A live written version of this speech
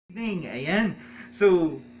Ayan.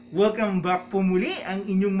 So, welcome back po muli ang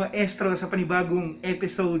inyong maestro sa panibagong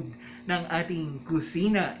episode ng ating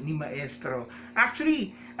kusina ni Maestro.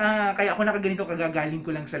 Actually, kaya ako nakaganito, kagagaling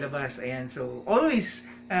ko lang sa labas. Ayan. So, always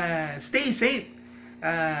stay safe.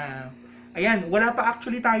 Ayan, wala pa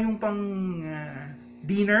actually tayong pang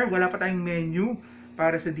dinner, wala pa tayong menu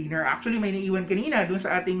para sa dinner. Actually, may naiwan kanina doon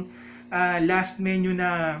sa ating last menu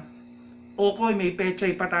na okoy, may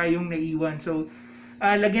pechay pa tayong naiwan. So,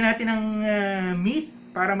 lagyan natin ng meat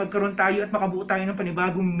para magkaroon tayo at makabuo tayo ng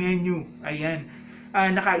panibagong menu. Ayan.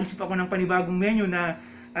 Nakaisip ako ng panibagong menu na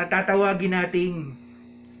tatawagin nating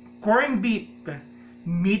corned beef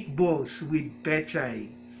meatballs with pechay.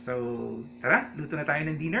 So, tara, luto na tayo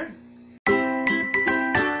ng dinner.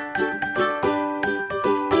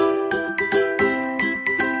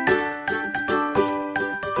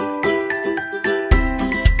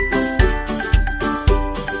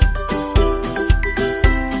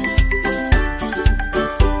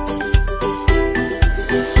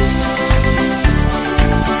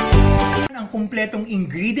 Kompletong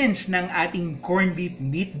ingredients ng ating corned beef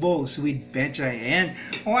meatballs with pechay. Ayan.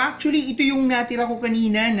 Actually, ito yung natira ko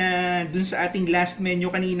kanina na dun sa ating last menu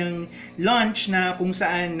kaninang lunch na kung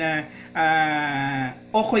saan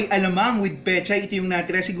okoy alamang with pechay. Ito yung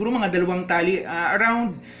natira. Siguro mga 2 tali.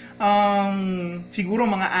 Around siguro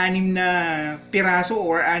mga 6 na piraso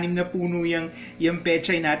or 6 na puno yung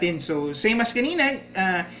pechay natin. So, same as kanina,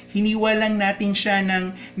 hiniwa lang natin siya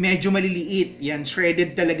ng medyo maliliit. Yan,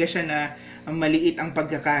 shredded talaga siya na maliit ang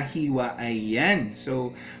pagkakahiwa. Ayan. So,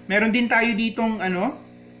 meron din tayo ditong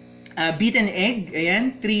beaten egg.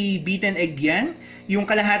 Ayan, 3 beaten egg yan. Yung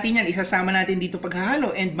kalahati niyan, isasama natin dito paghahalo.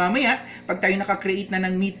 And mamaya, pag tayo naka-create na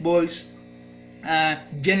ng meatballs,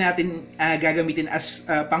 dyan natin gagamitin as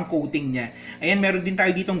pang-coating niya. Ayan, meron din tayo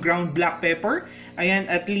ditong ground black pepper. Ayan,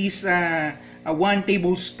 at least 1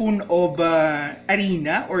 tablespoon of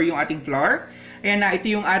harina or yung ating flour. Ayan na, ito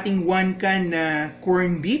yung ating 1 can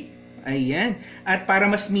corned beef. Ayan. At para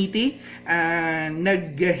mas meaty,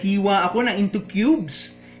 naghiwa ako ng into cubes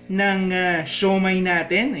ng siomai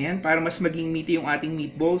natin. Ayan, para mas maging meaty yung ating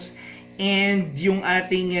meatballs. And yung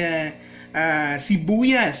ating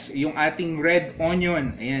sibuyas, yung ating red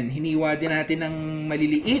onion. Ayan, hiniwa din natin ng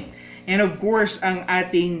maliliit. And of course, ang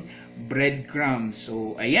ating breadcrumbs.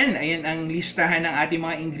 So, ayan ang listahan ng ating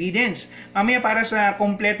mga ingredients. Mamaya para sa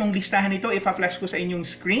kompletong listahan nito, ipa-flash ko sa inyong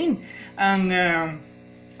screen ang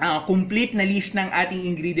complete na list ng ating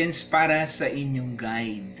ingredients para sa inyong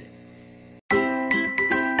guide.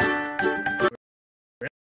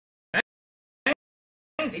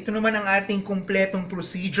 Ito naman ang ating kompletong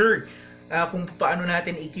procedure kung paano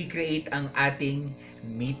natin i-create ang ating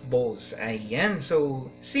meatballs. Ayan. So,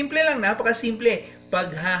 simple lang, napakasimple.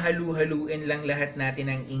 Paghahalu-haluin lang lahat natin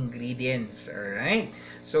ng ingredients. Alright?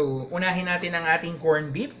 So, unahin natin ang ating corned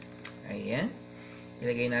beef. Ayan.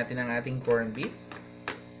 Ilagay natin ang ating corned beef.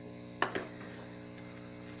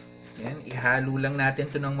 Ayan, ihalo lang natin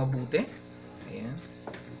ito ng mabuti. Ayan.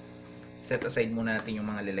 Set aside muna natin yung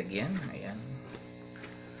mga lalagyan. Ayan.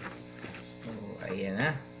 So, ayan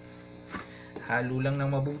na. Halo lang ng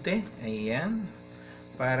mabuti. Ayan.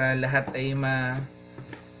 Para lahat ay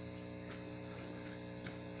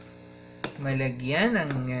malagyan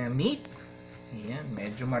ng meat. Ayan.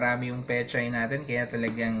 Medyo marami yung pechay natin. Kaya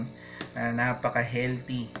talagang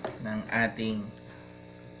napaka-healthy ng ating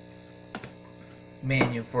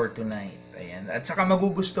menu for tonight. Ayan. At saka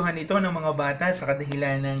magugustuhan ito ng mga bata sa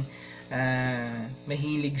kadahilan ng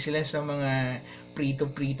mahilig sila sa mga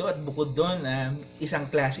prito-prito at bukod doon, isang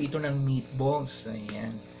klase ito ng meatballs.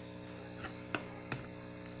 Ayan.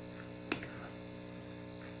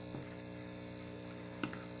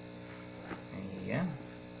 Ayan.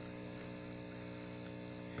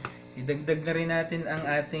 Idagdag na rin natin ang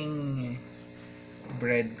ating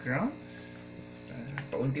breadcrumbs.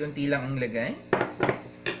 Paunti-unti lang ang lagay.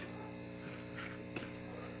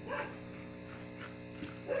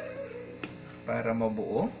 Para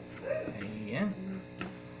mabuo. Ayan.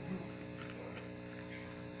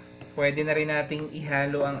 Pwede na rin nating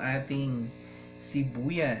ihalo ang ating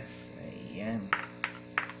sibuyas. Ayan.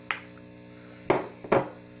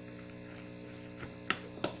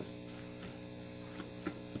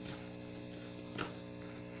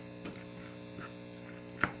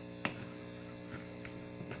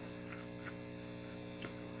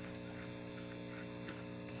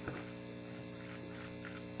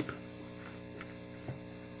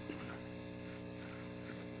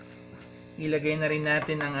 Ilagay na rin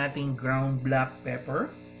natin ang ating ground black pepper.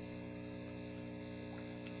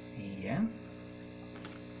 Ayan.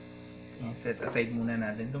 Set aside muna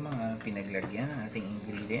natin itong mga pinaglagyan ng ating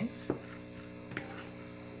ingredients.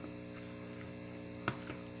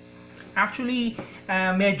 Actually,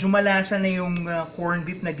 medyo malasa na yung corned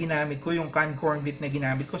beef na ginamit ko, yung canned corned beef na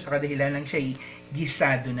ginamit ko, sa kadahilan lang siya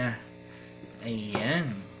gisado na.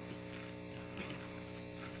 Ayan.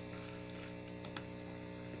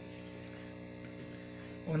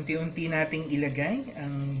 Unti-unti nating ilagay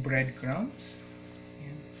ang breadcrumbs.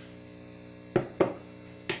 Ayan.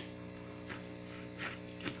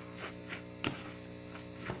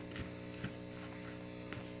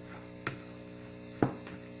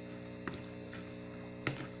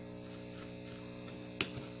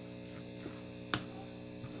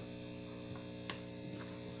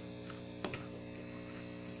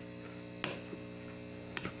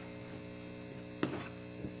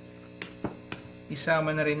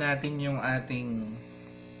 Isama na rin natin yung ating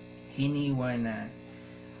hiniwa na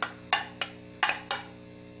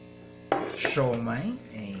siomai.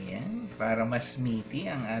 Ayan, para mas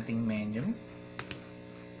meaty ang ating menu.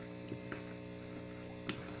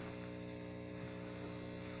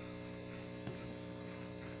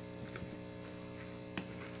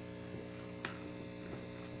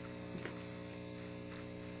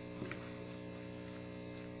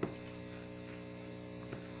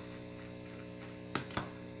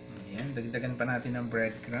 Dagdagan pa natin ng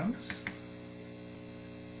breadcrumbs.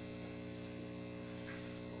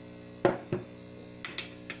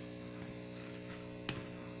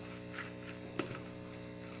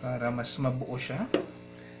 Para mas mabuo siya.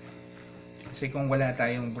 Kasi kung wala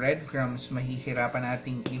tayong breadcrumbs, mahihirapan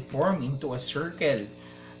nating i-form into a circle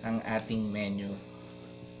ang ating menu.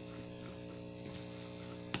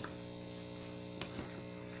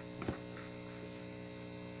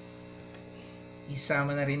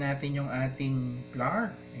 Isama na rin natin yung ating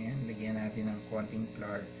flour. Ayan, lagyan natin ng konting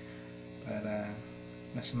flour para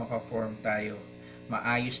mas maka-form tayo.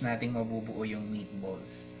 Maayos nating mabubuo yung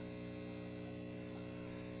meatballs.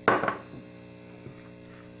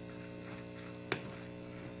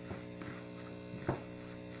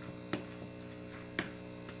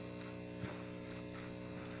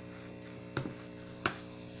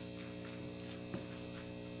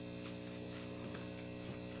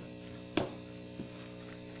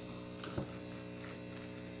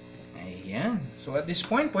 Ayan. So at this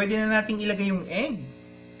point, pwede na nating ilagay yung egg.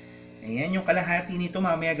 Ayan, yung kalahati nito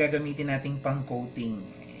mamaya gagamitin nating pang coating.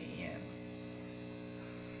 Ayan.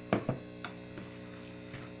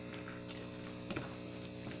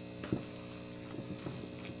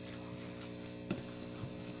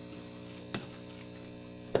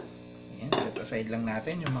 Ayan, set aside lang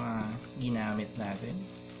natin yung mga ginamit natin.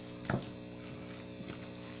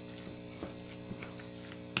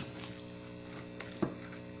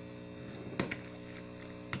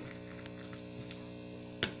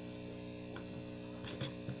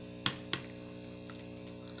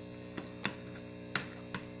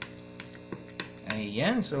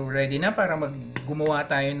 Ayan, so ready na para gumawa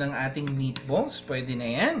tayo ng ating meatballs. Pwede na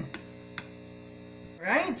yan.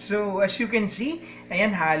 Right, so as you can see, ayan,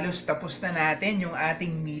 halos tapos na natin yung ating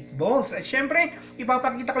meatballs. At syempre,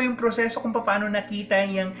 ipapakita ko yung proseso kung paano nakita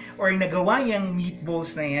yung or nagawa yung meatballs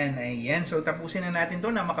na yan. Ayan, so tapusin na natin to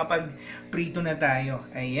na makapag-prito na tayo.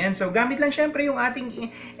 Ayan, so gamit lang syempre yung ating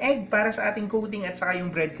egg para sa ating coating at saka yung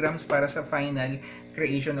breadcrumbs para sa final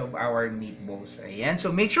creation of our meatballs. Ayan, so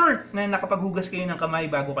make sure na nakapaghugas kayo ng kamay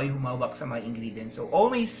bago kayo humawak sa mga ingredients. So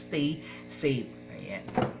always stay safe. Ayan.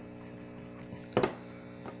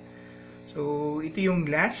 So, ito yung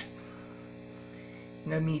last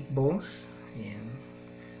na meatballs. Ayan.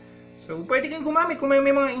 So, pwede kayong gumamit kung may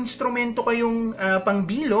mga instrumento kayong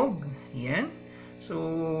pangbilog. Ayan. So,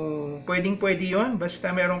 pwedeng-pwede yon.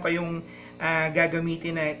 Basta meron kayong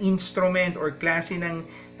gagamitin na instrument or klase ng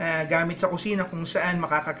gamit sa kusina kung saan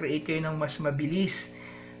makaka-create kayo ng mas mabilis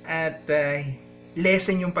at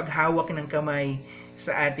lessen yung paghawak ng kamay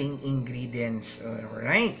sa ating ingredients.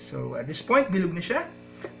 Alright. So, at this point, bilog na siya.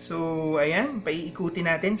 So, ayan, paiikutin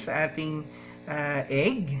natin sa ating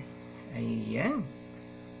egg. Ayan.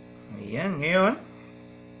 Ayan, ngayon,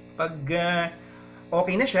 pag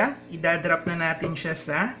okay na siya, idadrop na natin siya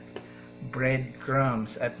sa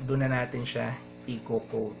breadcrumbs at doon na natin siya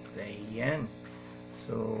i-coat. Ayan.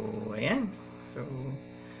 So, ayan. So,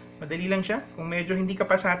 madali lang siya. Kung medyo hindi ka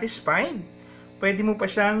pa satisfied, pwede mo pa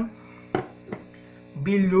siyang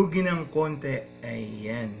bilugin ng konti.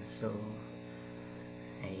 Ayan. So,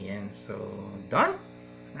 ayan. So, done.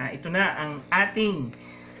 Ito na ang ating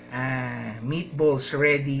meatballs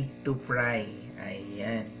ready to fry.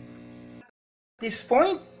 Ayan. At this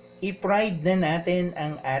point, i-fried na natin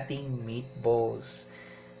ang ating meatballs.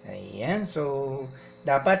 Ayan. So,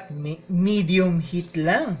 dapat medium heat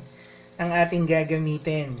lang ang ating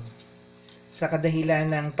gagamitin. Sa kadahilan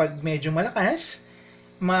ng pag medyo malakas,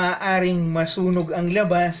 maaaring masunog ang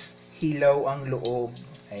labas, hilaw ang loob.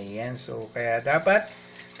 Ayan, so kaya dapat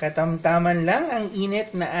katamtaman lang ang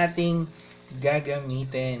init na ating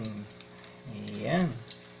gagamitin. Ayan.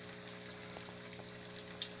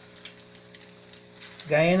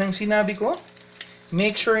 Gaya ng sinabi ko,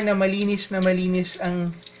 make sure na malinis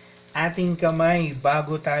ang ating kamay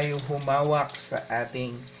bago tayo humawak sa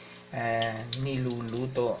ating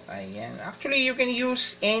niluluto. Ayan. Actually, you can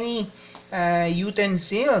use any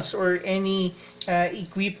utensils or any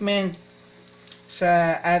equipment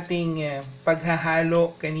sa ating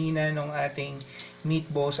paghahalo kanina ng ating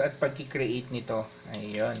meatballs at pagki-create nito.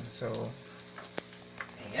 Ayun. So,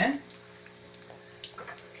 ayan.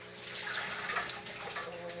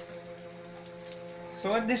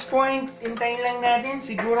 So at this point, hintayin lang natin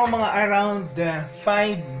siguro mga around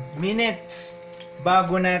 5 minutes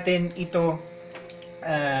bago natin ito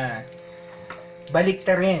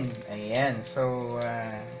baliktarin. Ayan. So,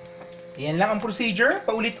 yan lang ang procedure.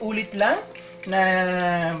 Paulit-ulit lang na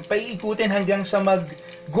paiikutin hanggang sa mag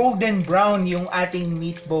golden brown yung ating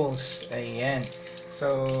meatballs. Ayan.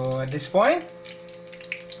 So, at this point,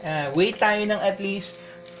 wait tayo ng at least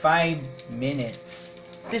 5 minutes.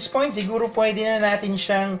 At this point, siguro pwede na natin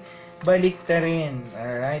siyang baliktarin.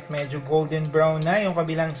 Alright, medyo golden brown na yung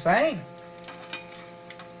kabilang side.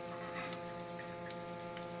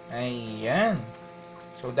 Ayan.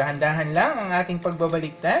 So, dahan-dahan lang ang ating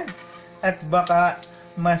pagbabaliktad at baka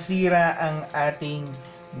masira ang ating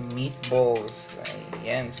meatballs.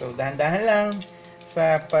 Ayan. So, dahan-dahan lang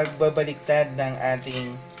sa pagbabaliktad ng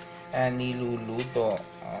ating niluluto.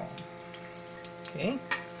 Okay.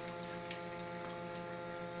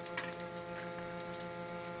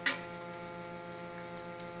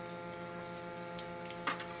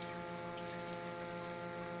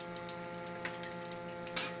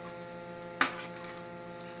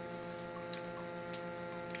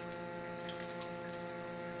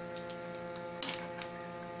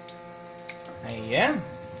 Ayan.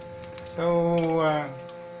 So,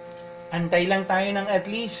 antay lang tayo ng at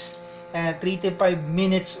least 3 to 5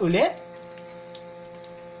 minutes ulit.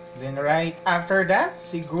 Then right after that,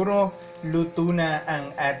 siguro luto na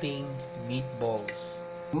ang ating meatballs.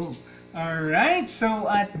 Alright, so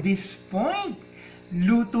at this point,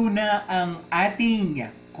 luto na ang ating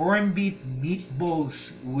corned beef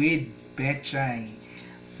meatballs with pechay.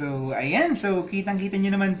 So, ayan. So, kitang-kita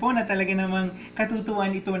nyo naman po na talaga namang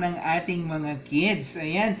katutuan ito ng ating mga kids.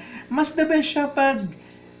 Ayan. Mas the best siya pag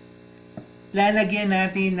lalagyan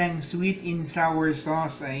natin ng sweet and sour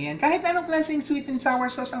sauce. Ayan. Kahit anong klaseng sweet and sour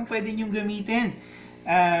sauce ang pwede nyong gamitin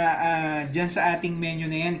dyan sa ating menu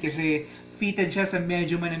na yan. Kasi fitted siya sa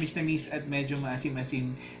medyo manamis-namis at medyo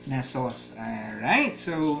maasim-asim na sauce. Alright.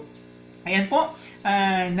 So, ayan po,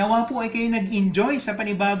 nawa po ay kayo nag-enjoy sa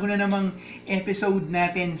panibago na namang episode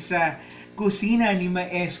natin sa Kusina ni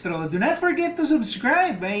Maestro. Do not forget to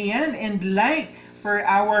subscribe, ayan, and like for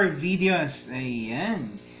our videos.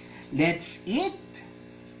 Ayan. Let's eat!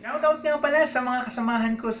 Shoutout nga pala sa mga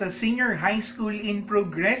kasamahan ko sa Senior High School in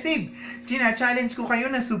Progressive. China-challenge ko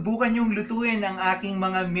kayo na subukan yung lutuin ang aking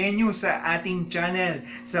mga menu sa ating channel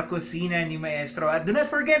sa Kusina ni Maestro. At do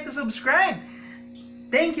not forget to subscribe!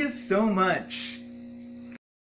 Thank you so much.